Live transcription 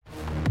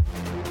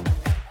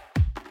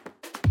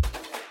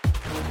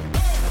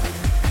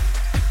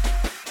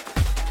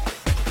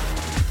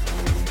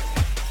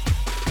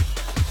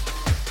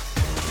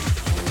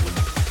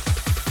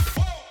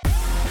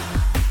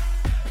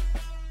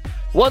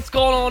What's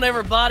going on,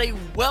 everybody?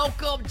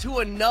 Welcome to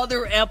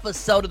another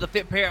episode of the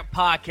Fit Parent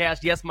Podcast.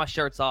 Yes, my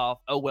shirt's off.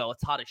 Oh, well,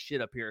 it's hot as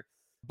shit up here.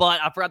 But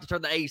I forgot to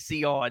turn the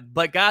AC on.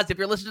 But, guys, if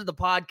you're listening to the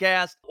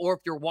podcast or if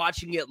you're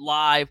watching it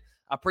live,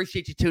 I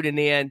appreciate you tuning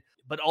in.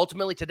 But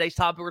ultimately, today's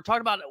topic, we're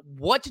talking about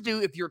what to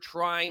do if you're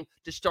trying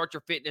to start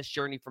your fitness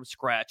journey from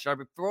scratch. Now,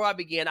 before I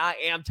begin, I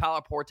am Tyler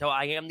Porto.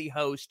 I am the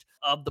host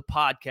of the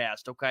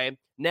podcast, okay?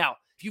 Now,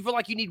 if you feel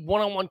like you need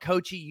one-on-one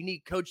coaching, you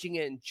need coaching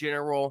in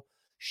general,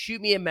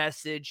 shoot me a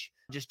message.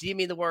 Just DM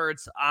me the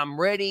words, I'm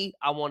ready,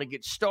 I want to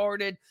get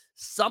started,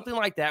 something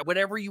like that.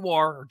 Whatever you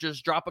are, or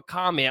just drop a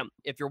comment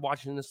if you're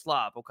watching this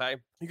live, okay?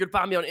 You can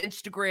find me on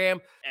Instagram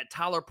at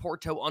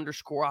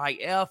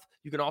TylerPorto_IF.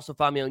 You can also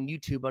find me on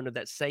YouTube under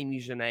that same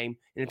username.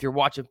 And if you're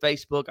watching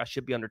Facebook, I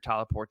should be under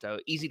Tyler Porto.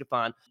 Easy to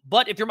find.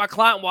 But if you're my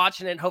client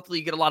watching it, hopefully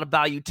you get a lot of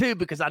value too,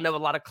 because I know a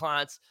lot of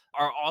clients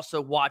are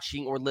also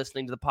watching or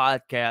listening to the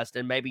podcast.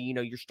 And maybe,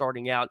 you're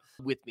starting out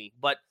with me.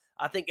 But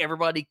I think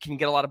everybody can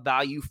get a lot of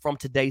value from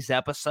today's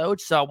episode.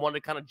 So I wanted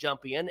to kind of jump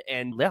in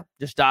and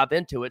just dive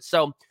into it.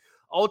 So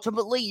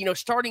ultimately,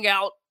 starting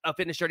out a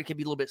fitness journey can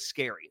be a little bit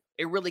scary.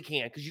 It really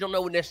can, because you don't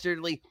know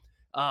necessarily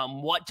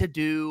what to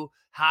do,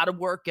 how to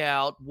work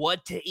out,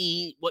 what to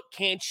eat, what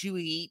can't you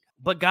eat.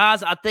 But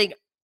guys, I think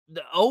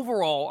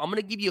overall, I'm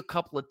going to give you a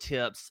couple of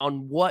tips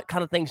on what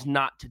kind of things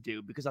not to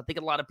do, because I think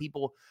a lot of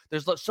people,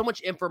 there's so much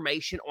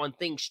information on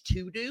things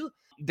to do.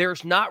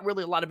 There's not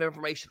really a lot of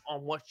information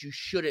on what you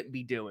shouldn't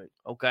be doing,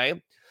 okay?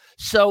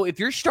 So if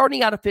you're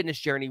starting out a fitness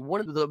journey,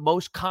 one of the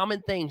most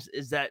common things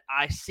is that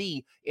I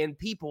see in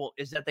people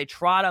is that they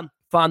try to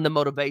find the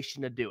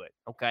motivation to do it,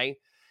 okay?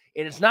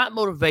 And it's not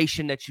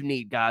motivation that you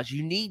need, guys.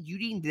 You need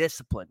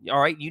discipline,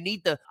 all right? You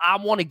need I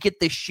want to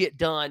get this shit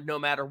done no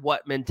matter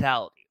what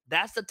mentality.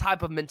 That's the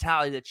type of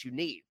mentality that you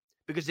need.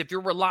 Because if you're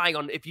relying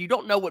on, if you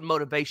don't know what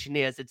motivation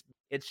is,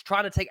 it's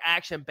trying to take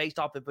action based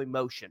off of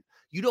emotion.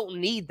 You don't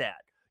need that.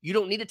 You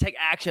don't need to take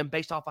action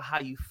based off of how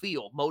you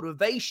feel.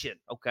 Motivation,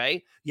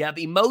 okay? You have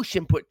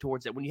emotion put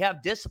towards it. When you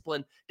have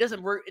discipline,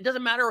 it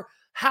doesn't matter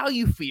how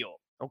you feel,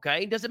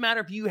 okay? It doesn't matter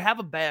if you have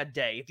a bad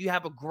day, if you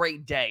have a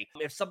great day,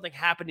 if something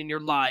happened in your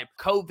life,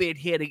 COVID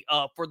hit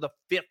for the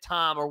 5th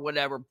time or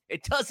whatever.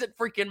 It doesn't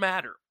freaking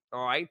matter,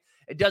 all right?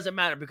 It doesn't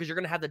matter, because you're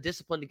going to have the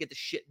discipline to get the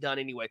shit done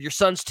anyway. Your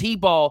son's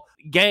T-ball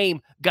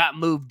game got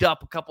moved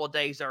up a couple of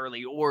days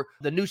early, or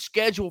the new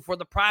schedule for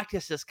the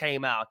practices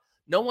came out.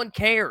 No one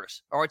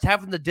cares, or it's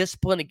having the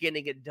discipline and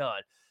getting it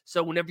done.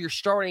 So whenever you're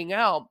starting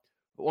out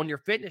on your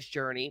fitness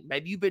journey,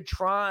 maybe you've been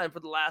trying for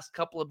the last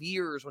couple of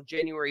years on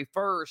January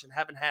 1st and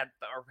haven't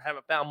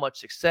found much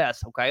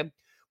success, okay?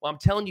 Well, I'm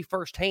telling you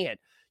firsthand,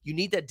 you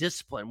need that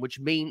discipline, which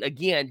means,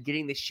 again,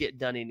 getting this shit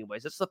done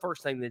anyways. That's the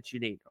first thing that you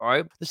need, all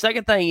right? The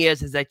second thing is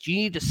that you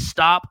need to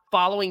stop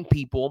following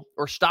people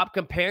or stop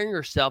comparing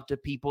yourself to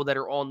people that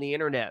are on the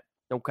internet,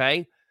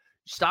 okay?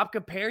 Stop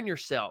comparing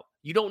yourself.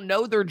 You don't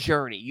know their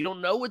journey. You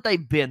don't know what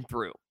they've been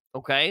through,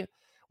 okay?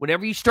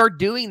 Whenever you start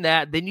doing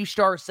that, then you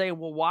start saying,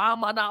 well, why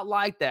am I not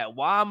like that?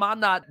 Why am I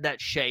not that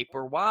shape?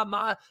 Or why am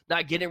I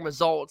not getting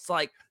results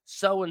like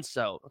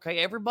so-and-so? Okay,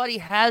 everybody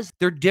has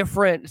their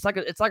different,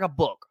 it's like a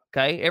book,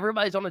 okay?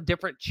 Everybody's on a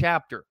different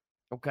chapter,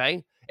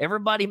 okay?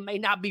 Everybody may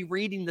not be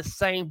reading the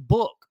same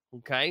book,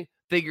 okay?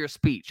 Figure of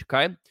speech,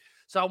 okay?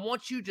 So I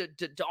want you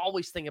to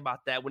always think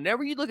about that.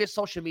 Whenever you look at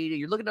social media,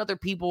 you're looking at other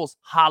people's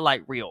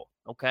highlight reel,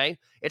 okay?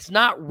 It's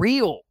not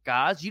real,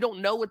 guys. You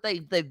don't know what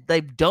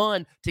they've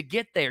done to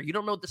get there. You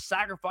don't know the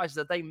sacrifices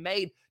that they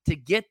made to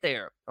get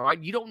there, all right?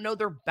 You don't know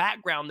their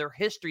background, their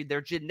history, their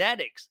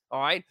genetics,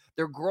 all right?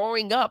 Their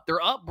growing up,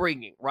 their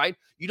upbringing, right?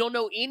 You don't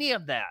know any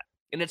of that.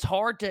 And it's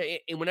hard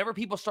and whenever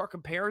people start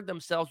comparing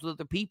themselves with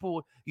other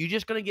people, you're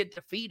just going to get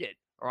defeated,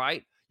 all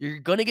right? You're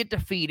going to get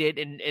defeated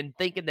and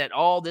thinking that,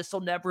 oh, this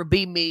will never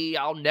be me.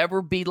 I'll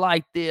never be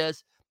like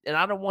this. And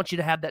I don't want you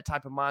to have that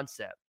type of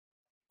mindset.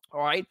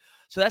 All right.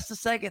 So that's the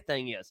second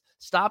thing is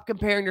stop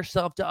comparing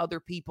yourself to other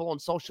people on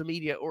social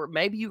media, or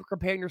maybe you're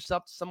comparing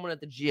yourself to someone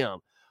at the gym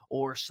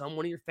or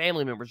someone of your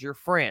family members, your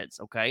friends.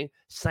 Okay.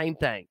 Same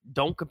thing.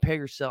 Don't compare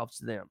yourselves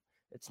to them.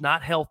 It's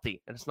not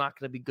healthy, and it's not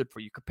going to be good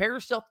for you. Compare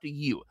yourself to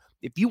you.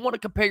 If you want to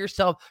compare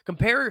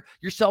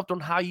yourself on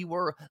how you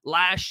were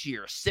last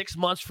year, 6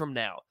 months from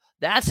now.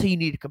 That's how you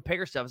need to compare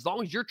yourself. As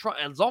long as you're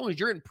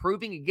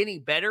improving and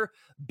getting better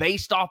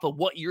based off of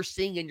what you're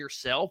seeing in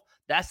yourself,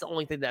 that's the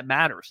only thing that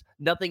matters.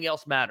 Nothing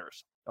else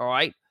matters. All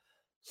right.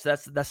 So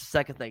that's the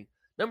second thing.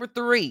 Number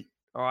 3.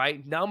 All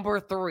right.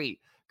 Number 3,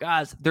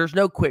 guys, there's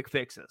no quick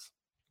fixes.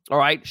 All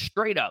right.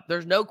 Straight up.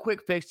 There's no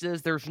quick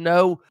fixes. There's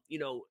no,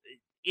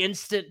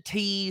 instant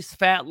teas,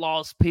 fat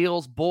loss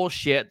pills,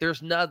 bullshit.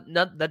 There's none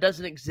that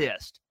doesn't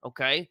exist.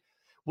 Okay.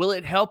 Will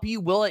it help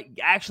you? Will it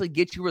actually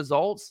get you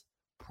results?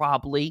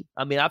 Probably.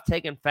 I mean, I've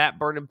taken fat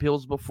burning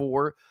pills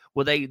before.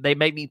 Well, they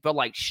make me feel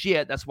like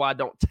shit. That's why I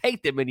don't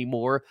take them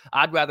anymore.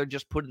 I'd rather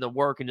just put in the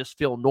work and just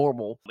feel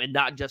normal and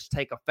not just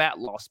take a fat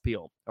loss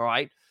pill. All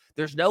right.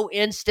 There's no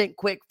instant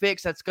quick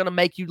fix that's going to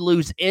make you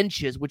lose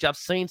inches, which I've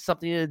seen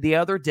something the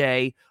other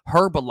day,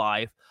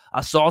 Herbalife.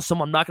 I saw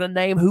some, I'm not going to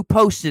name who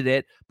posted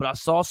it, but I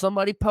saw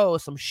somebody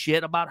post some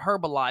shit about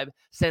Herbalife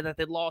saying that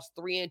they lost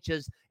 3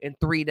 inches in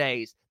 3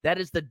 days. That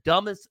is the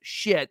dumbest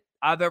shit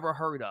I've ever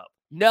heard of.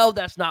 No,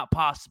 that's not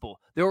possible.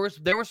 There was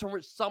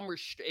some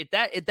if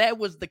that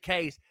was the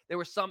case, there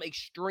were some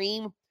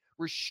extreme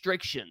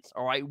restrictions,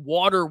 all right?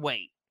 Water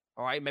weight,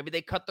 all right? Maybe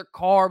they cut their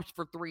carbs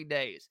for 3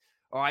 days,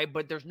 all right?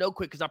 But there's no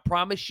quick, because I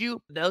promise you,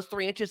 those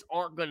 3 inches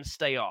aren't going to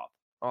stay off,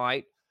 all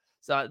right?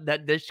 So I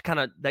got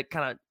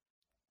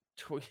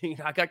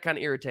kind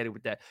of irritated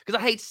with that because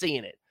I hate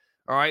seeing it,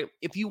 all right?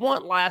 If you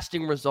want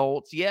lasting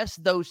results, yes,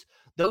 those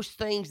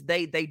things,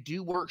 they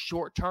do work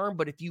short term,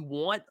 but if you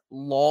want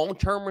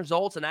long-term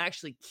results and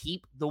actually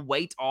keep the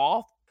weight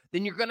off,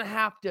 then you're going to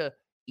have to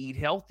eat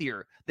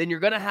healthier. Then you're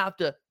going to have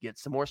to get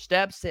some more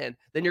steps in.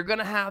 Then you're going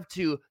to have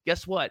to,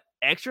 guess what?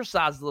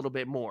 Exercise a little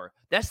bit more.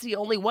 That's the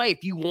only way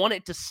if you want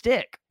it to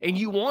stick, and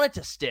you want it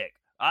to stick.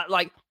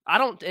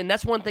 And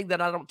that's one thing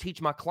that I don't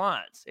teach my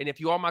clients. And if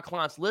you are my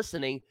clients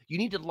listening, you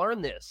need to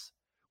learn this.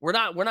 We're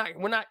not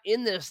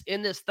in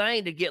this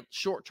thing to get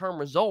short-term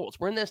results.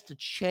 We're in this to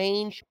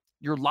change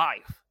your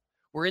life.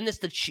 We're in this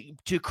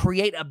to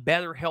create a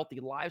better, healthy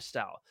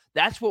lifestyle.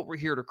 That's what we're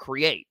here to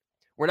create.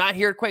 We're not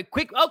here to quick.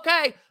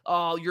 Okay,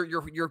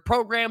 your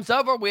program's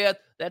over with.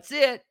 That's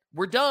it.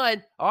 We're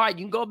done. All right,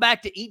 you can go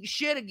back to eating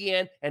shit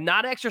again and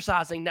not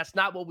exercising. That's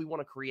not what we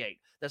want to create.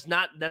 That's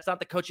not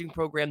the coaching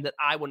program that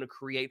I want to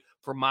create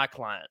for my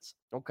clients.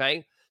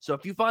 Okay, so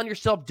if you find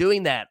yourself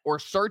doing that or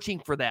searching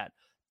for that,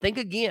 think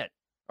again.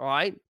 All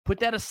right, put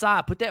that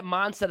aside. Put that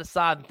mindset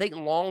aside and think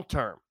long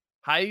term.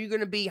 How are you going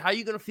to be? How are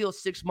you going to feel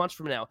 6 months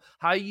from now?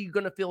 How are you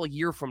going to feel a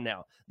year from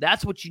now?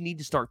 That's what you need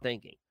to start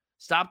thinking.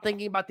 Stop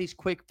thinking about these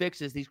quick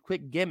fixes, these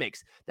quick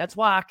gimmicks. That's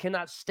why I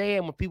cannot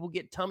stand when people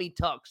get tummy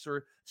tucks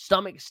or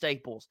stomach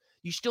staples.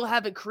 You still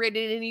haven't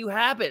created any new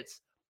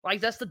habits.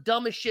 Like, that's the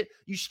dumbest shit.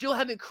 You still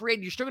haven't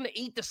created. You're still going to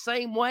eat the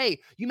same way.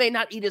 You may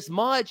not eat as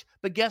much,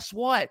 but guess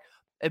what?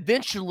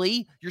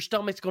 Eventually, your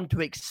stomach's going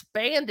to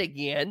expand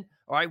again,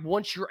 all right,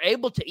 once you're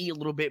able to eat a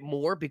little bit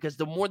more, because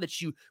the more that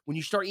when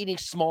you start eating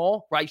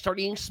small, right, you start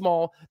eating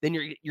small, then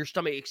your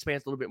stomach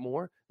expands a little bit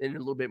more, then a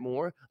little bit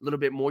more, a little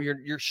bit more.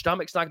 Your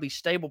stomach's not going to be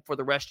stable for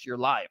the rest of your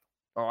life,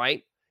 all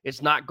right?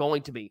 It's not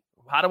going to be.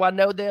 How do I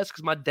know this?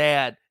 Because my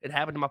dad, it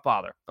happened to my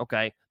father,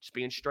 okay? Just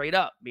being straight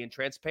up, being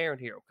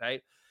transparent here,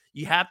 okay?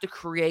 You have to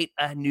create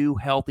a new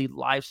healthy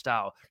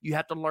lifestyle. You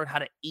have to learn how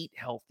to eat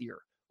healthier.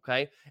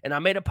 Okay. And I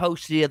made a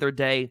post the other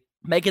day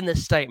making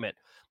this statement.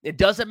 It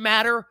doesn't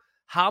matter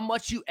how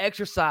much you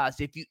exercise.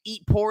 If you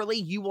eat poorly,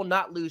 you will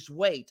not lose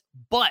weight.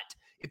 But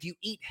if you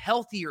eat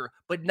healthier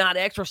but not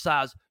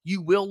exercise, you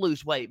will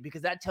lose weight,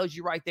 because that tells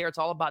you right there it's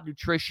all about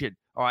nutrition.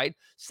 All right.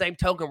 Same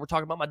token, we're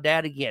talking about my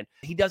dad again.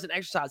 He doesn't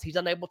exercise. He's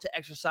unable to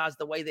exercise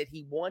the way that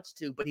he wants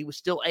to, but he was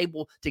still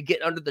able to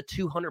get under the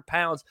 200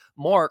 pounds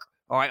mark.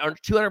 All right, under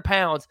 200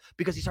 pounds,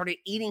 because he started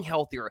eating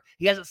healthier.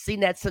 He hasn't seen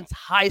that since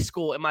high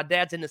school, and my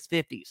dad's in his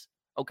 50s,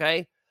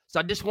 okay? So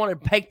I just want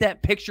to paint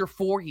that picture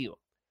for you.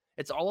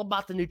 It's all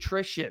about the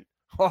nutrition,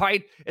 all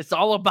right? It's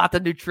all about the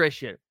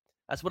nutrition.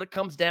 That's what it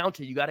comes down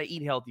to. You got to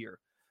eat healthier,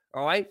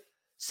 all right?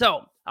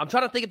 So I'm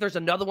trying to think if there's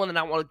another one, and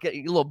I want to get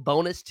a little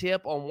bonus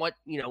tip on what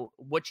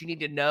you need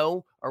to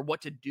know, or what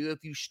to do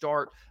if you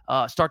start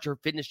your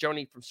fitness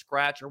journey from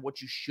scratch, or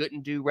what you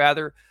shouldn't do,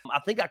 rather. I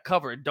think I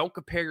covered don't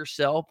compare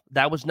yourself.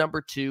 That was number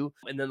 2.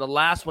 And then the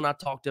last one I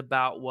talked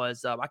about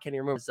was I can't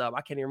even remember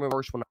the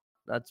first one.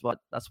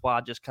 That's why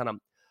I just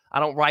I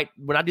don't write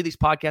when I do these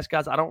podcasts,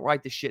 guys. I don't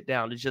write this shit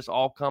down. It just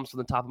all comes from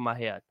the top of my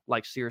head.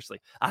 Like, seriously,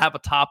 I have a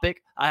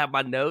topic. I have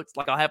my notes.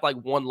 Like, I'll have like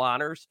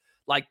one-liners,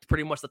 like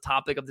pretty much the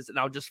topic of this, and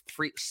I'll just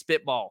free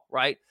spitball,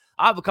 right?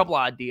 I have a couple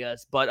of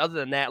ideas, but other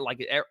than that,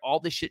 like, all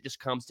this shit just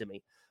comes to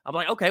me. I'm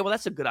like, okay, well,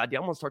 that's a good idea.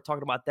 I'm gonna start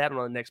talking about that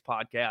on the next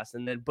podcast,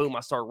 and then boom, I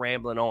start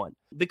rambling on,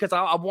 because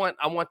I want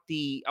my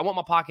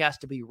podcast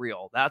to be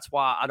real. That's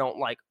why I don't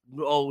like,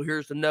 oh,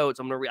 here's the notes.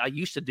 I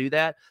used to do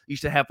that. I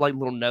used to have like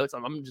little notes.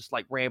 I'm just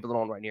like rambling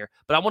on right here,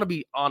 but I want to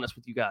be honest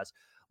with you guys.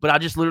 But I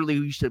just literally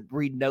used to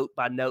read note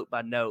by note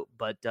by note.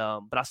 But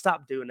I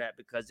stopped doing that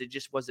because it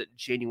just wasn't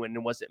genuine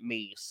and wasn't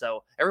me.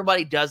 So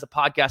everybody does the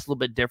podcast a little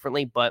bit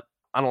differently, but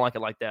I don't like it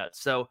like that.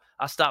 So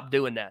I stopped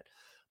doing that.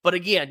 But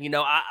again,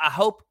 I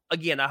hope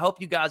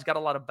you guys got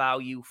a lot of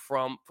value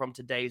from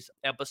today's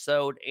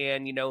episode.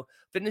 And,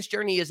 fitness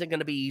journey isn't going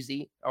to be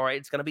easy. All right.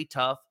 It's going to be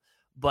tough.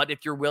 But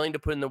if you're willing to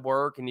put in the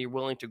work, and you're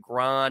willing to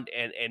grind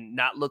and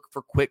not look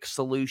for quick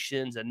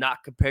solutions, and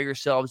not compare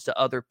yourselves to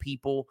other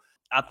people,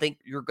 I think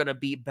you're going to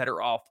be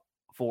better off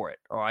for it.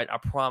 All right. I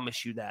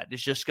promise you that.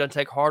 It's just going to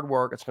take hard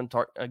work. It's going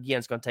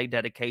to take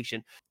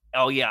dedication.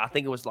 Oh yeah. I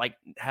think it was like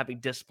having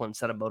discipline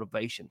instead of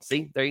motivation.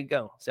 See, there you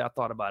go. See, I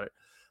thought about it,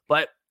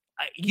 but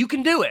you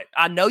can do it.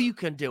 I know you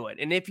can do it.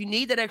 And if you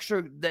need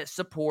that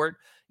support,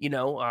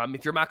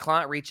 if you're my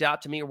client, reach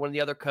out to me or one of the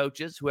other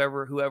coaches,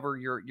 whoever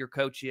your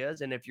coach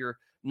is. And if you're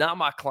not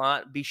my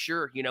client, be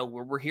sure,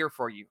 we're here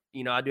for you.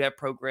 I do have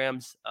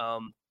programs,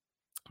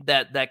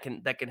 that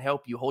can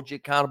help you, hold you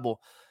accountable.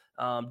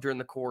 during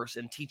the course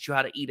and teach you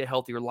how to eat a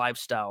healthier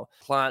lifestyle.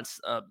 Clients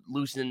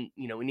losing,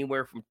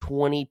 anywhere from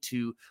 20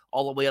 to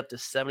all the way up to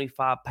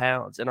 75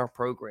 pounds in our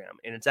program.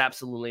 And it's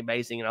absolutely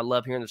amazing. And I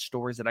love hearing the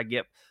stories that I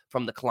get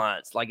from the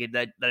clients.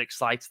 That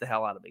excites the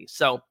hell out of me.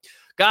 So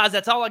guys,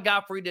 that's all I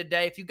got for you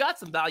today. If you got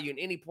some value at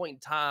any point in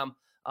time,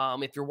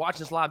 if you're watching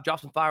this live, drop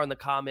some fire in the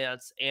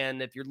comments.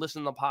 And if you're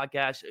listening to the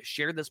podcast,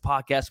 share this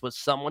podcast with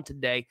someone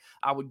today.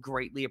 I would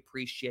greatly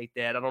appreciate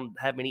that. I don't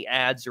have any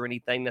ads or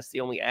anything. That's the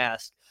only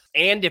ask.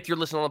 And if you're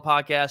listening on the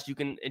podcast, you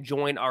can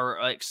join our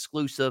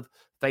exclusive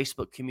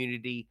Facebook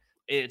community.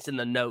 It's in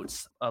the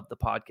notes of the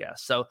podcast.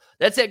 So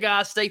that's it,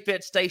 guys. Stay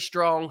fit, stay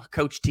strong.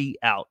 Coach T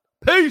out.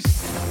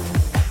 Peace.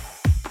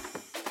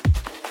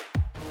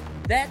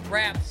 That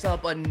wraps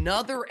up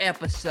another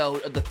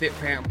episode of the Fit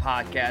Parent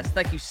Podcast.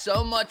 Thank you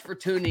so much for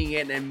tuning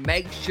in, and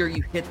make sure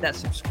you hit that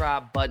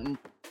subscribe button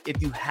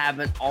if you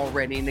haven't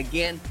already. And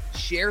again,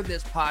 share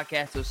this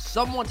podcast with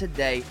someone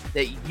today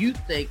that you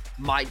think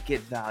might get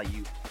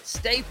value.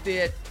 Stay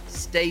fit,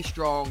 stay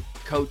strong.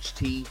 Coach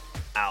T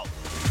out.